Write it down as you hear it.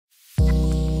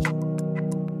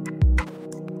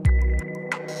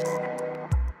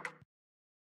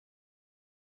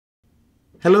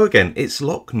Hello again, it's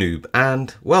Noob,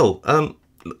 and well,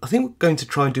 I think we're going to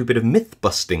try and do a bit of myth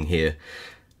busting here.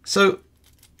 So,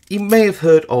 you may have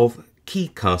heard of key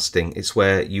casting. It's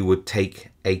where you would take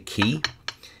a key,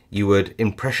 you would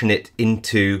impression it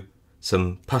into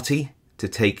some putty to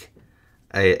take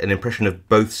an impression of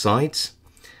both sides.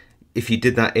 If you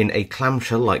did that in a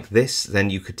clamshell like this,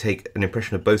 then you could take an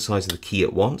impression of both sides of the key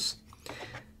at once.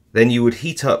 Then you would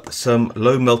heat up some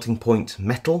low melting point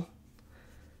metal,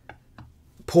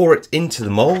 pour it into the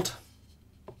mould,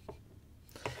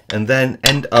 and then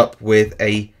end up with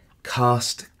a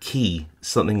cast key,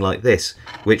 something like this,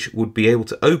 which would be able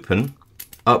to open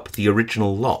up the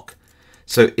original lock.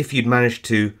 So if you'd managed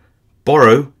to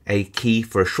borrow a key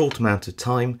for a short amount of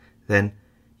time, then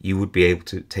you would be able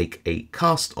to take a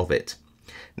cast of it.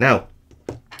 Now,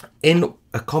 in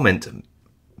a comment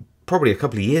probably a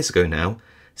couple of years ago now,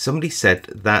 somebody said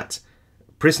that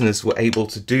prisoners were able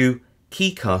to do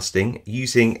key casting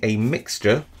using a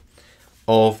mixture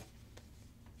of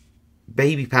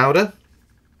baby powder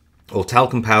or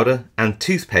talcum powder and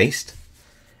toothpaste,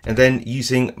 and then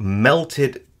using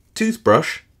melted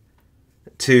toothbrush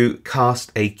to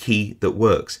cast a key that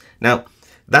works. Now,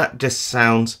 that just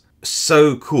sounds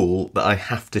so cool that I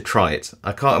have to try it.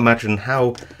 I can't imagine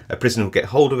how a prisoner would get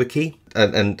hold of a key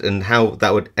and how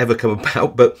that would ever come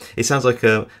about, but it sounds like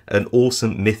an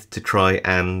awesome myth to try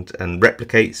and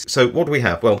replicate. So what do we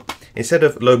have? Well, instead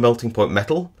of low melting point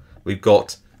metal, we've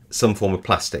got some form of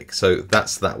plastic, so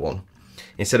that's that one.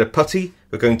 Instead of putty,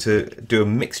 we're going to do a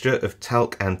mixture of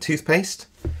talc and toothpaste,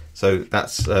 so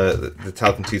that's the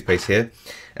talc and toothpaste here.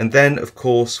 And then, of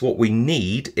course, what we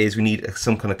need is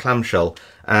some kind of clamshell.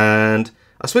 And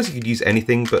I suppose you could use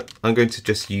anything, but I'm going to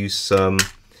just use some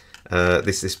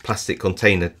this plastic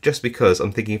container, just because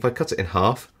I'm thinking if I cut it in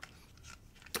half,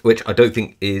 which I don't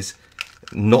think is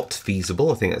not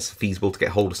feasible. I think it's feasible to get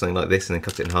hold of something like this and then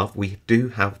cut it in half. We do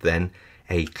have then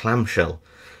a clamshell.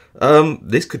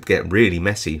 This could get really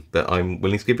messy, but I'm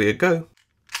willing to give it a go.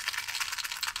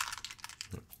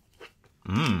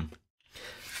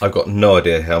 I've got no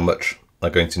idea how much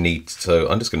I'm going to need, so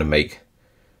I'm just going to make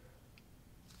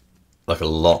like a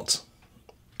lot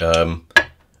and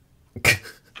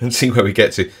see where we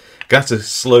get to. I'm going to have to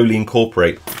slowly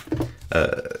incorporate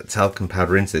talcum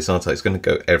powder into this, aren't I? It's going to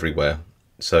go everywhere,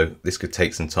 so this could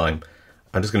take some time.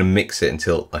 I'm just going to mix it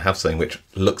until I have something which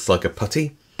looks like a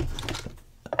putty.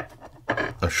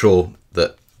 I'm sure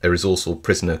that a resourceful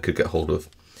prisoner could get hold of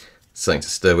something to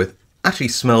stir with. Actually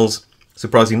smells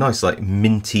surprisingly nice, like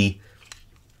minty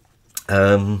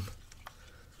talcum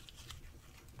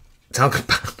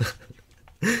powder.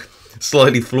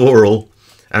 Slightly floral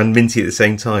and minty at the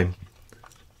same time.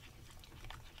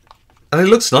 And it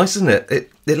looks nice, doesn't it?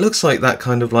 It looks like that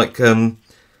kind of like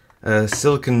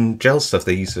silicone gel stuff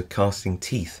they use for casting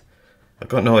teeth. I've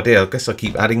got no idea. I guess I'll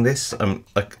keep adding this.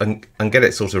 I can get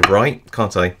it sort of right,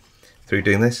 can't I? Through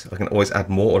doing this, I can always add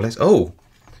more or less. Oh,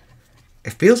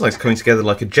 it feels like it's coming together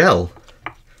like a gel.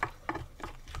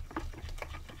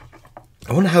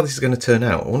 I wonder how this is going to turn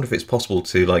out. I wonder if it's possible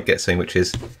to like get something which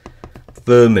is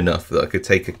firm enough that I could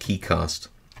take a key cast.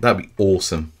 That'd be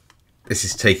awesome. This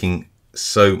is taking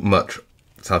so much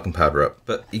talcum powder up,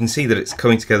 but you can see that it's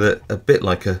coming together a bit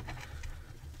like a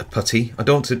putty. I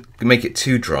don't want to make it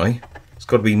too dry. It's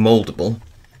got to be moldable.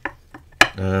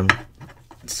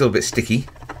 It's still a bit sticky.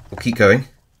 We'll keep going.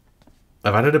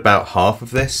 I've added about half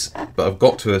of this, but I've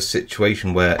got to a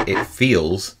situation where it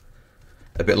feels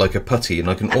a bit like a putty, and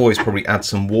I can always probably add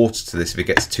some water to this if it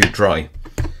gets too dry.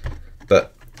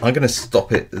 But I'm going to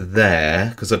stop it there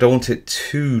because I don't want it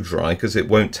too dry because it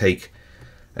won't take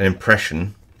an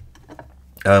impression.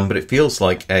 But it feels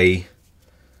like a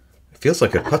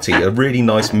putty, a really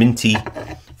nice minty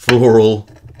floral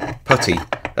putty.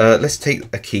 Let's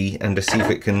take a key and just see if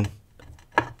it can.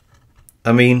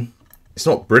 I mean, it's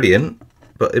not brilliant,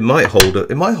 but it might hold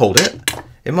it. It might hold it.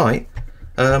 It might.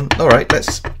 All right,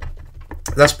 that's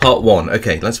part one.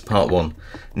 Okay, that's part one.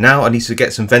 Now I need to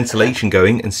get some ventilation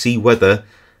going and see whether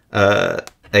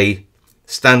a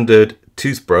standard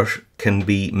toothbrush can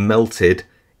be melted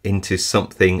into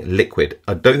something liquid.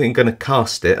 I don't think I'm going to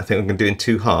cast it. I think I'm going to do it in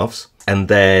two halves and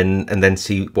then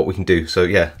see what we can do. So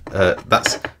yeah,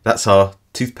 that's our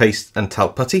toothpaste and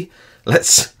talc putty.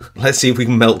 Let's see if we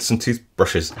can melt some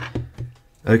toothbrushes.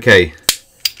 Okay,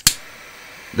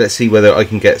 let's see whether I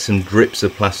can get some drips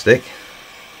of plastic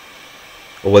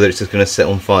or whether it's just going to set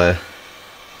on fire.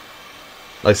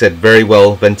 Like I said, very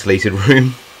well ventilated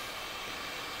room.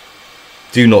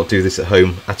 Do not do this at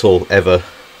home at all, ever.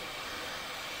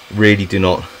 Really do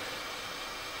not.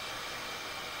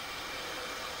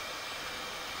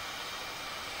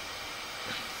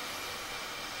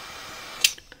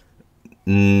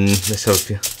 Let's have a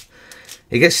feel.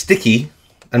 It gets sticky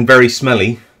and very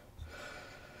smelly,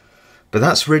 but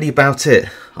that's really about it.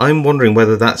 I'm wondering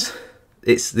whether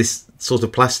this sort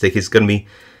of plastic is going to be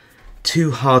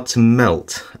too hard to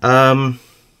melt. I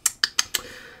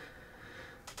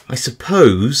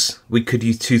suppose we could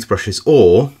use toothbrushes,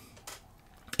 or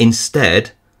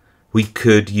instead we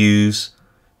could use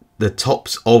the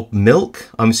tops of milk.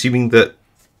 I'm assuming that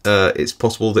it's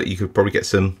possible that you could probably get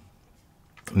some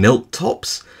milk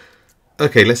tops.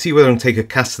 Okay, let's see whether I can take a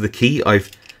cast of the key. I've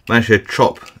managed to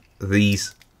chop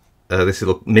this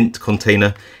little mint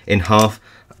container in half.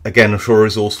 Again, I'm sure a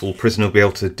resourceful prisoner will be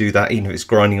able to do that, even if it's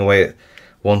grinding away at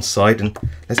one side. And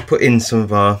let's put in some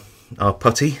of our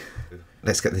putty.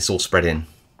 Let's get this all spread in.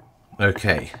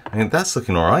 Okay, I mean, that's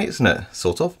looking all right, isn't it?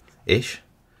 Sort of, ish.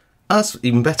 That's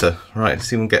even better. Right, let's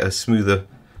see if we can get a smoother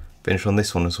finish on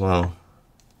this one as well.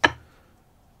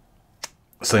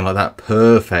 Something like that.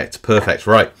 Perfect, perfect.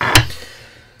 Right.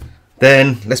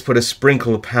 Then let's put a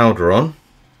sprinkle of powder on,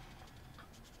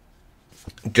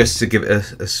 just to give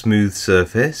it a smooth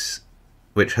surface,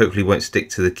 which hopefully won't stick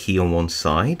to the key on one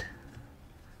side.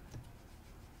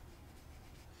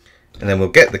 And then we'll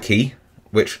get the key,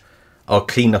 which I'll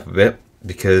clean up a bit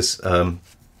because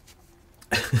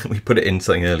we put it in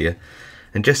something earlier,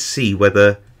 and just see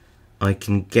whether I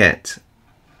can get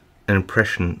an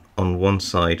impression on one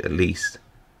side at least.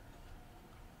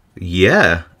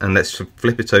 Yeah, and let's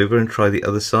flip it over and try the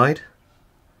other side.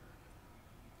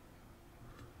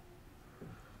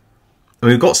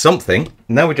 And we've got something.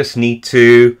 Now we just need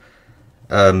to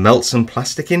melt some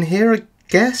plastic in here, I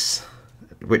guess,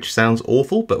 which sounds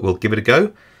awful, but we'll give it a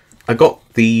go. I got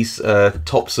these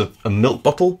tops of a milk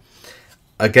bottle.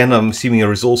 Again, I'm assuming a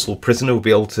resourceful prisoner will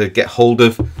be able to get hold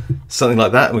of something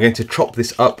like that. And we're going to chop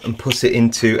this up and put it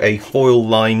into a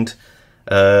foil-lined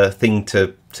thing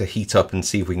to heat up and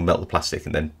see if we can melt the plastic,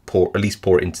 and then at least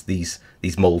pour it into these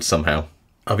molds somehow.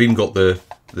 I've even got the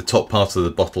top part of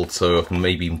the bottle, so I can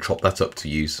maybe even chop that up to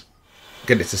use.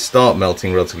 Get it to start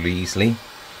melting relatively easily,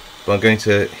 but I'm going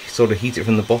to sort of heat it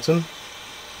from the bottom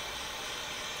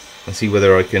and see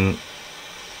whether I can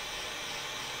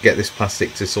get this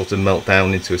plastic to sort of melt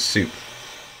down into a soup.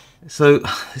 So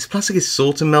this plastic is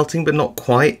sort of melting, but not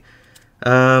quite.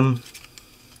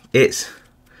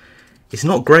 It's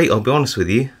not great, I'll be honest with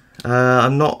you.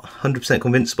 I'm not 100%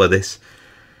 convinced by this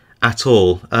at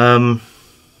all.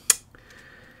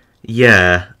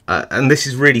 Yeah, and this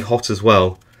is really hot as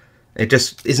well. It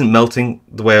just isn't melting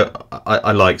the way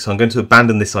I like, so I'm going to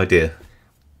abandon this idea.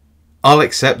 I'll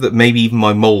accept that maybe even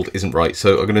my mould isn't right,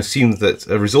 so I'm going to assume that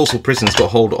a resourceful prisoner's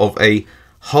got hold of a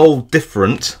whole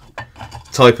different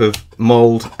type of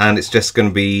mould, and it's just going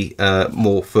to be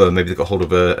more firm. Maybe they've got hold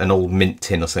of an old mint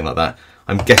tin or something like that.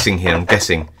 I'm guessing here, I'm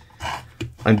guessing.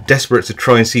 I'm desperate to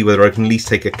try and see whether I can at least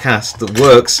take a cast that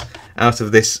works out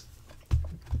of this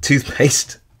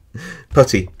toothpaste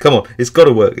putty. Come on, it's got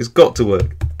to work, it's got to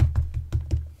work.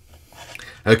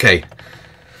 Okay,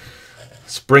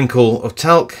 sprinkle of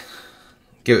talc,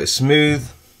 give it a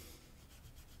smooth.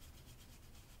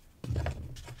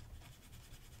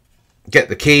 Get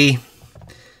the key,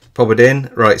 pop it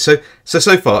in. Right, so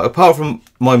far, apart from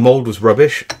my mould was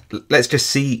rubbish, let's just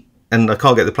see, and I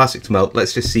can't get the plastic to melt,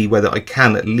 let's just see whether I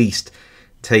can at least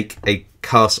take a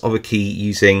cast of a key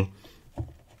using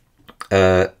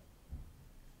the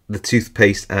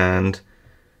toothpaste and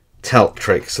talc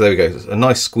trick. So there we go, a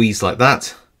nice squeeze like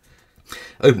that.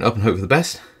 Open it up and hope for the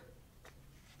best.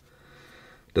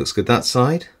 Looks good that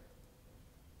side.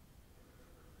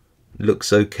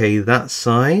 Looks okay that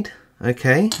side.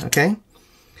 Okay, okay.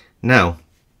 Now,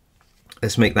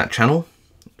 let's make that channel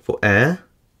for air.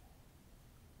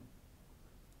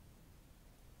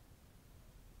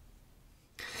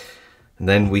 And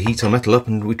then we heat our metal up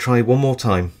and we try one more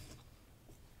time.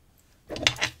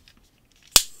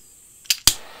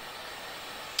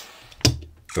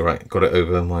 Alright, got it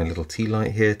over my little tea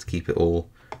light here to keep it all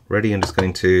ready. I'm just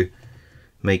going to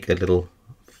make a little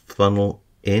funnel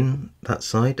in that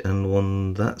side and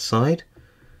one that side.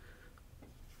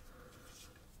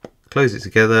 Close it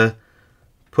together,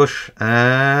 push,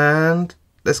 and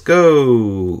let's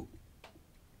go.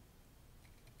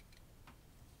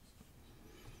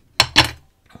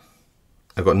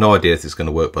 I've got no idea if this is going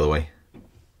to work, by the way.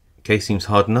 Okay, seems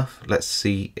hard enough. Let's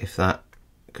see if that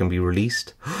can be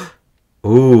released.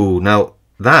 Ooh, now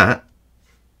that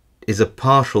is a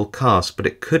partial cast, but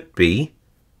it could be,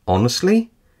 honestly,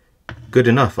 good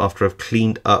enough after I've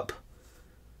cleaned up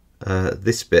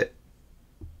this bit.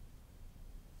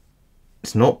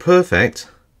 It's not perfect,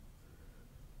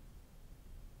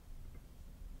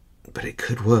 but it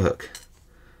could work.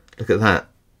 Look at that.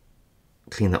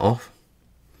 Clean that off.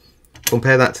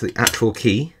 compare that to the actual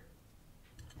key.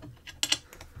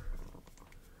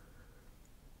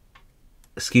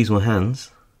 Excuse my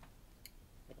hands.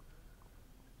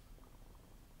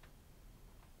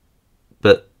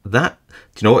 But that,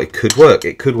 do you know what? It could work.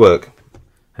 It could work.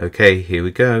 Okay, here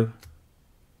we go.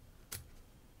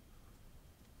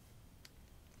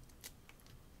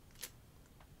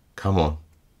 Come on.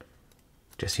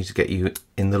 Just need to get you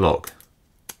in the lock.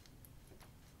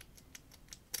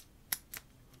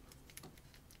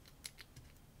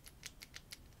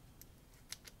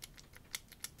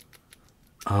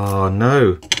 Oh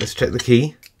no. Let's check the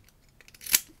key.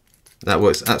 That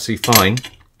works absolutely fine.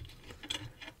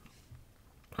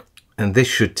 And this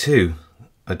should too.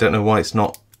 I don't know why it's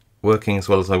not working as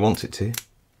well as I want it to.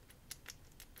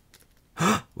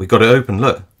 We got it open,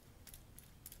 look.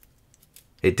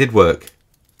 It did work.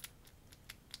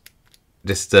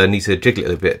 Just need to jiggle it a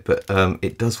little bit, but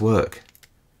it does work.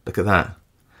 Look at that.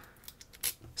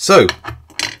 So,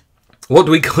 what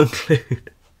do we conclude?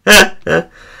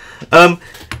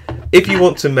 If you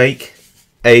want to make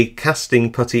a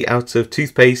casting putty out of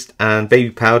toothpaste and baby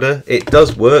powder, it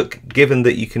does work, given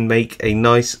that you can make a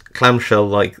nice clamshell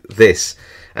like this,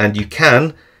 and you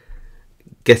can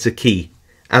get a key.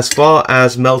 As far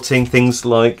as melting things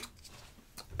like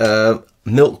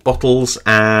milk bottles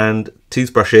and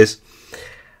toothbrushes,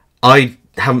 I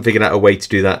haven't figured out a way to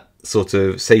do that sort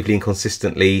of safely and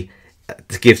consistently,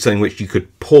 to give something which you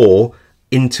could pour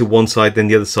into one side, then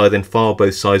the other side, then file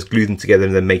both sides, glue them together,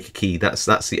 and then make a key. That's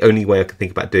the only way I can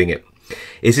think about doing it.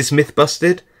 Is this myth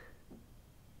busted?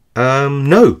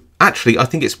 No. Actually, I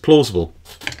think it's plausible.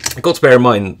 I've got to bear in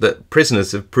mind that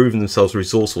prisoners have proven themselves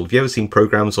resourceful. Have you ever seen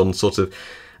programs on sort of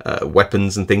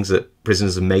weapons and things that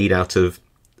prisoners have made out of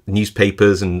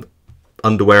newspapers and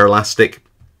underwear elastic?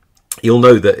 You'll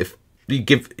know that if you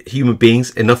give human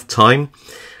beings enough time,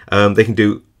 they can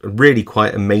do really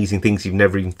quite amazing things you've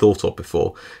never even thought of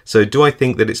before. So do I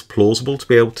think that it's plausible to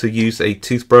be able to use a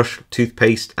toothbrush,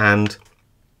 toothpaste and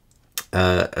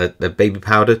a baby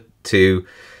powder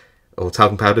or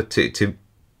talcum powder to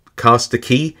cast a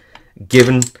key,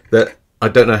 given that I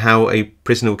don't know how a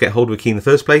prisoner will get hold of a key in the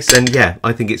first place? Then yeah,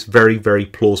 I think it's very, very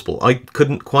plausible. I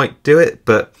couldn't quite do it,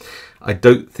 but I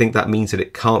don't think that means that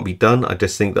it can't be done. I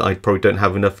just think that I probably don't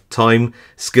have enough time,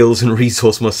 skills and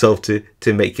resource myself to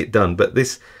make it done. But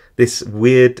this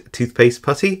weird toothpaste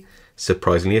putty,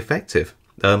 surprisingly effective.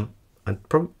 I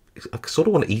sort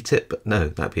of want to eat it, but no,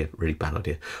 that'd be a really bad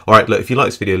idea. All right, look, if you like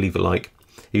this video, leave a like.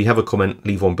 If you have a comment,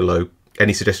 leave one below.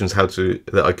 Any suggestions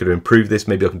that I could improve this?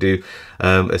 Maybe I can do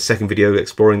a second video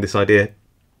exploring this idea.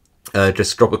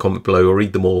 Just drop a comment below. I'll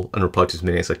read them all and reply to as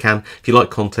many as I can. If you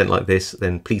like content like this,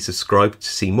 then please subscribe to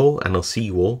see more, and I'll see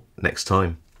you all next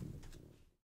time.